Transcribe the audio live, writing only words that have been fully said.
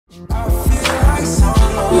Good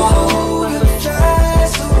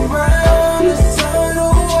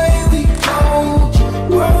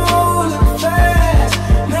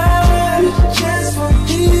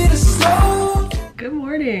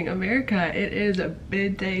morning, America. It is a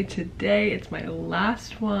bid day today. It's my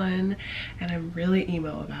last one and I'm really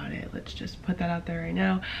emo about it. Let's just put that out there right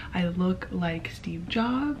now. I look like Steve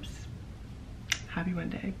Jobs. Happy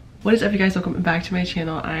Monday. What is up, you guys? Welcome back to my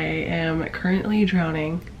channel. I am currently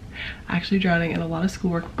actually drowning in a lot of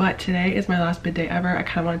schoolwork, but today is my last bid day ever. I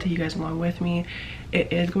kind of want to take you guys along with me.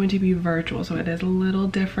 It is going to be virtual, so it is a little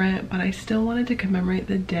different, but I still wanted to commemorate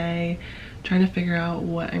the day, trying to figure out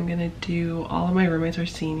what I'm gonna do. All of my roommates are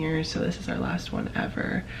seniors, so this is our last one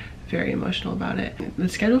ever. Very emotional about it. The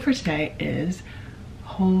schedule for today is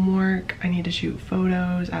homework. I need to shoot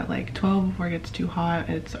photos at like 12 before it gets too hot.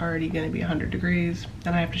 It's already gonna be 100 degrees.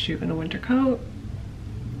 Then I have to shoot in a winter coat.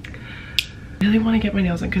 I really want to get my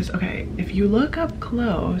nails done because, okay, if you look up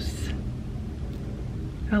close,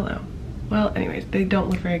 hello. Well, anyways, they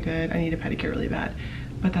don't look very good. I need a pedicure really bad,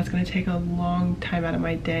 but that's gonna take a long time out of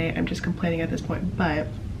my day. I'm just complaining at this point, but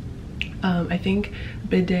I think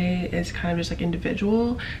bid day is kind of just like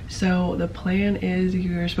individual. So the plan is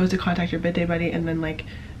you're supposed to contact your bid day buddy and then like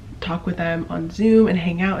talk with them on Zoom and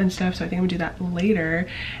hang out and stuff. So I think I'm gonna do that later.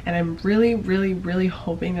 And I'm really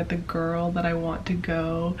hoping that the girl that I want to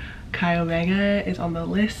go, Chi Omega, is on the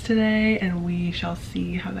list today, and we shall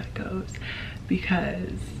see how that goes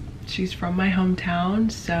because she's from my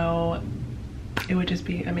hometown, so it would just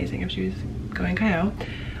be amazing if she was going Chi.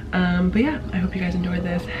 But yeah, I hope you guys enjoyed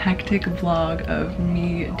this hectic vlog of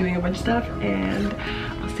me doing a bunch of stuff, and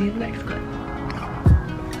I'll see you in the next clip.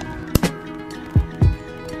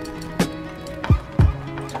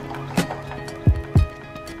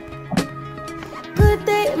 Good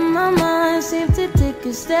day in my mind, seem to take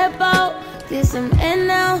a step out, get some air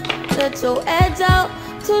now, let your edge out.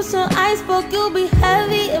 To some iceberg, you'll be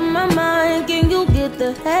heavy in my mind. Can you get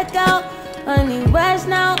the heck out? I need rest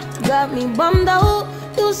now, got me bummed out.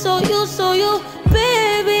 You,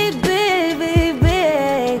 baby.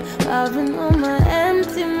 I've been on my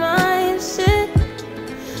empty mind, shit.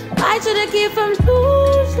 I should've kept from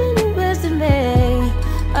losing the rest of me.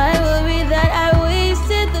 I worry that I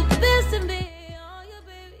wasted the best of me. Oh, yeah,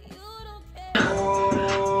 baby, you don't care.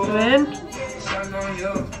 Come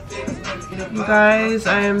in. You guys,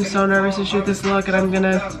 I am so nervous to shoot this look, and I'm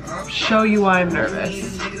gonna show you why I'm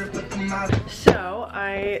nervous. So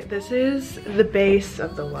this is the base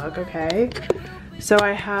of the look, okay? So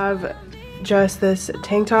I have just this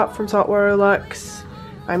tank top from Saltwater Luxe.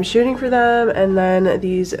 I'm shooting for them, and then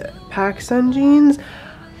these PacSun jeans.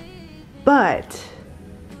 But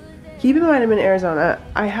keep in mind I'm in Arizona.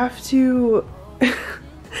 I have to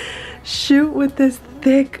shoot with this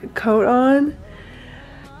thick coat on,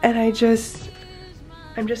 and I'm just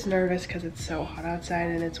nervous because it's so hot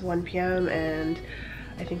outside and it's 1 p.m. and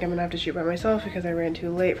I think I'm gonna have to shoot by myself because I ran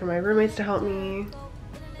too late for my roommates to help me.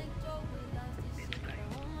 It's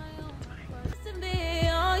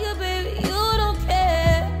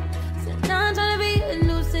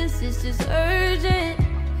fine. It's just urgent.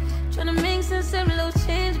 Trying to make sense of little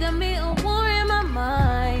change, got me a war in my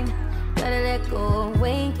mind. Gotta let go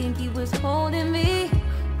away, can't keep what's holding me.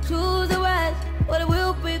 Choose the right, but it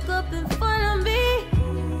will break up in front of me.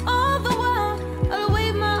 All the while, I'll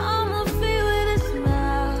wave my arm and feel with a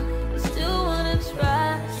smile. I still wanna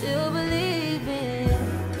try, still believe in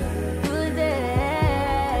good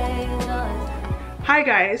days. Hi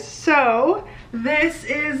guys, so this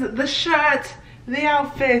is the shirt, the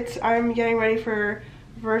outfit. I'm getting ready for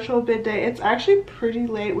virtual bid day. It's actually pretty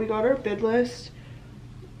late. We got our bid list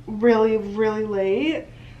really late.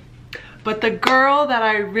 But the girl that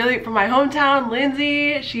I from my hometown,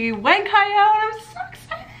 Lindsay, she went Chi, and I'm so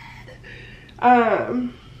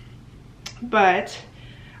excited. But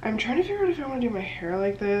I'm trying to figure out if I want to do my hair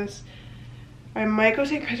like this. I might go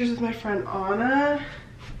take pictures with my friend Anna,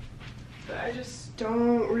 but I just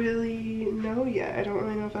don't really know yet. I don't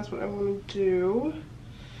really know if that's what I want to do.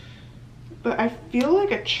 But I feel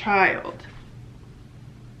like a child.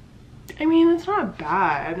 I mean, it's not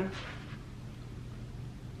bad.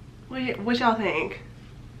 What y'all think?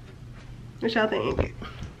 What y'all think?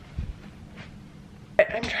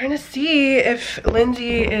 I'm trying to see if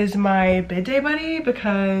Lindsay is my bid day buddy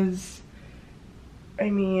because, I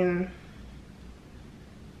mean,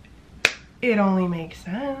 it only makes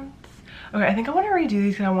sense. Okay, I think I want to redo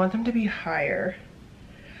these because I want them to be higher.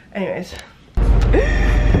 Anyways.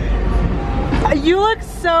 You look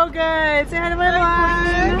so good. Say hi to my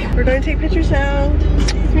vlog. We're going to take pictures now.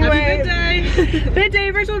 Happy bid-day! Bid-day,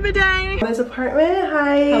 virtual bid-day! This apartment,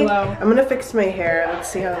 hi! Hello. I'm gonna fix my hair. Let's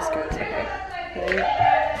see how this goes. Okay. Ready?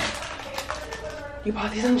 You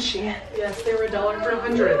bought these on Shein? Yes, they were $1 for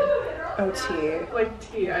 100. OT. Like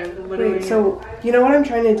tea, I literally... Wait, so you know what I'm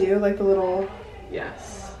trying to do? Like the little...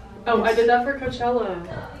 Yes. Oh, I did that for Coachella.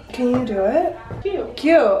 Can you do it? Cute.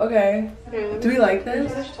 Cute, okay. Okay, Do we like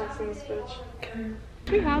this? Okay.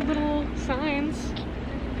 We have little signs.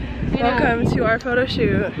 Welcome to our photo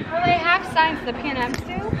shoot. Well, they have signs, the P&Ms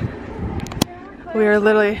do. We are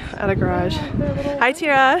literally at a garage. Hi,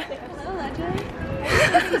 Tira.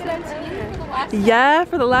 Yeah,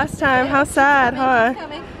 for the last time. How sad, huh?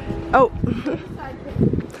 Oh.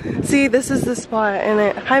 See, this is the spot in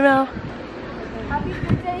it. Hi, Mel. Happy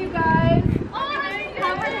birthday, you guys.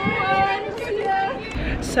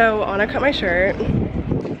 So, Anna cut my shirt.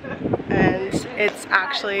 And it's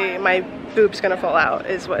actually, my boob's gonna fall out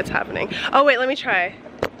is what's happening. Oh, wait, let me try.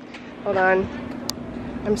 Hold on.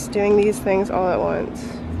 I'm just doing these things all at once.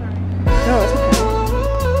 No, it's okay.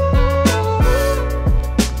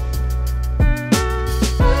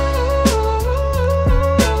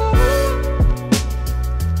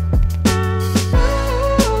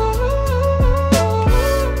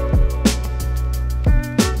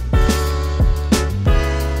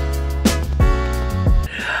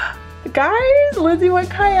 Guys, Lindsay went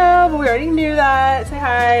kayak, but we already knew that. Say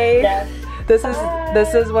hi. Yes.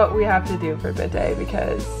 This is what we have to do for bid day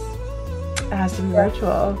because it has to be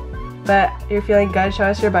virtual. But you're feeling good? Show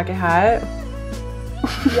us your bucket hat.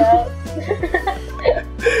 Yes.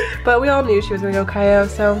 But we all knew she was gonna go kayak,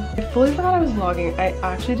 so I fully forgot I was vlogging. I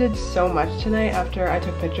actually did so much tonight after I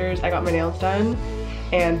took pictures. I got my nails done,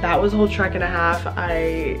 and that was a whole trek and a half.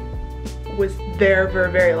 I was there for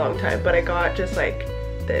a very long time, but I got just like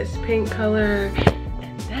this pink color,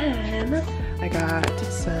 and then I got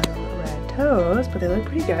some red toes, but they look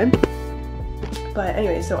pretty good. But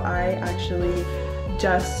anyway, so I actually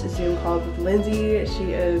just Zoom called with Lindsay.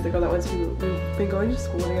 She is the girl that went to, we've been going to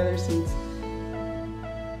school together since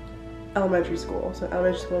elementary school. So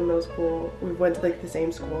elementary school and middle school, we went to like the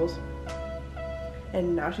same schools.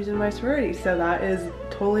 And now she's in my sorority, so that is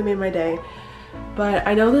totally made my day. But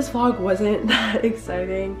I know this vlog wasn't that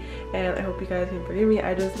exciting, and I hope you guys can forgive me.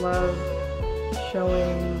 I just love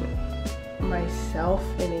showing myself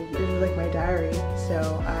in a, this is like my diary,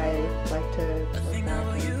 so I like to look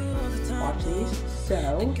back and watch these.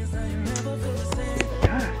 So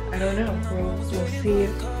yeah, I don't know, we'll see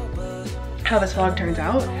how this vlog turns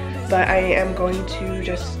out, but I am going to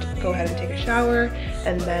just go ahead and take a shower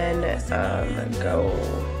and then go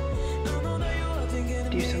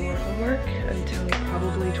do some more homework until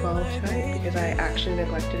probably 12 tonight because I actually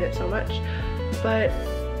neglected it so much. But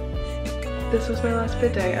this was my last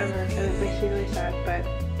bid day ever, and it makes me really sad, but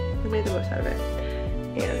we made the most out of it.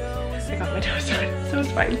 And I got my toes done, so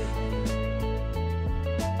it's fine.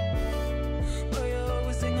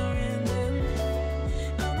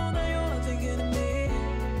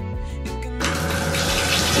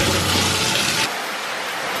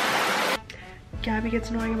 Gabby gets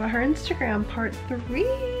annoying about her Instagram, part 3.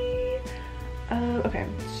 Okay,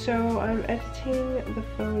 so I'm editing the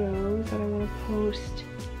photos that I want to post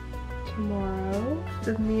tomorrow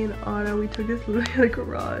of me and Anna. We took this literally in the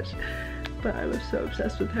garage, but I was so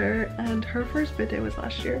obsessed with her, and her first bid day was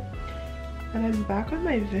last year. And I'm back on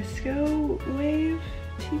my Visco wave,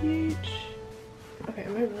 TBH. Okay,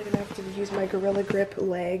 am I really gonna have to use my Gorilla Grip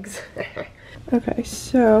legs? Okay,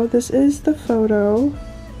 so this is the photo.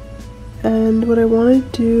 And what I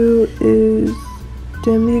want to do is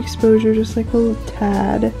dim the exposure just like a little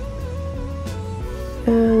tad.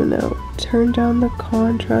 And now turn down the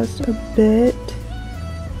contrast a bit.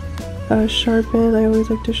 Sharpen, I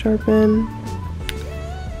always like to sharpen.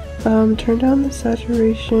 Turn down the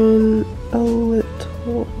saturation a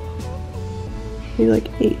little. Maybe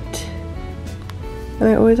like 8. And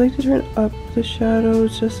I always like to turn up the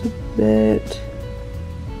shadows just a bit.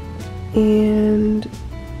 And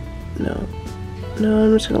no,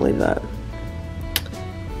 I'm just gonna leave that.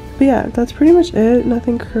 But yeah, that's pretty much it.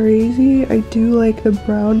 Nothing crazy. I do like the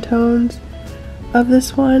brown tones of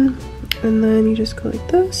this one. And then you just go like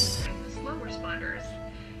this. Slow responders,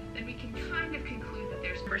 then we can kind of conclude that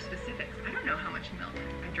there's more specifics. I don't know how much milk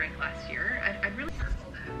I drank last year. I'd really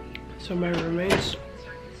careful that. So my roommate's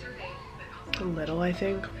little, I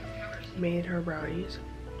think, made her brownies.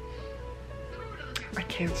 I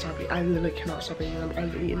can't stop eating. I literally cannot stop eating them.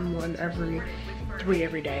 I've eaten one every 3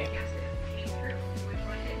 every day.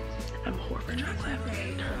 I'm a whore for chocolate.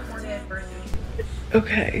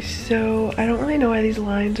 Okay, so I don't really know why these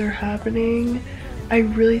lines are happening. I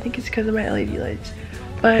really think it's because of my LED lights.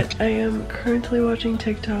 but I am currently watching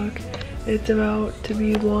TikTok. It's about to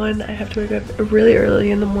be 1. I have to wake up really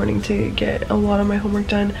early in the morning to get a lot of my homework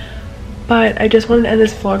done. But I just wanted to end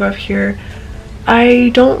this vlog off here.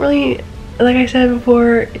 I don't really, like I said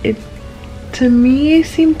before, it to me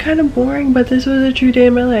seemed kind of boring, but this was a true day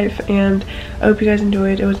in my life, and I hope you guys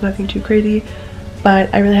enjoyed. It was nothing too crazy,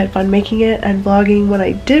 but I really had fun making it and vlogging when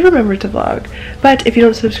I did remember to vlog. But if you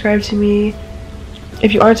don't subscribe to me,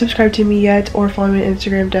 if you aren't subscribed to me yet or follow me on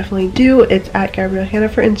Instagram, definitely do. It's at gabbiedionisio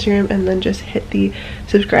for Instagram, and then just hit the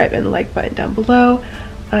subscribe and like button down below.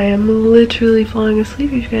 I am literally falling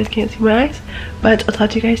asleep if you guys can't see my eyes, but I'll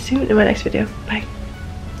talk to you guys soon in my next video. Bye.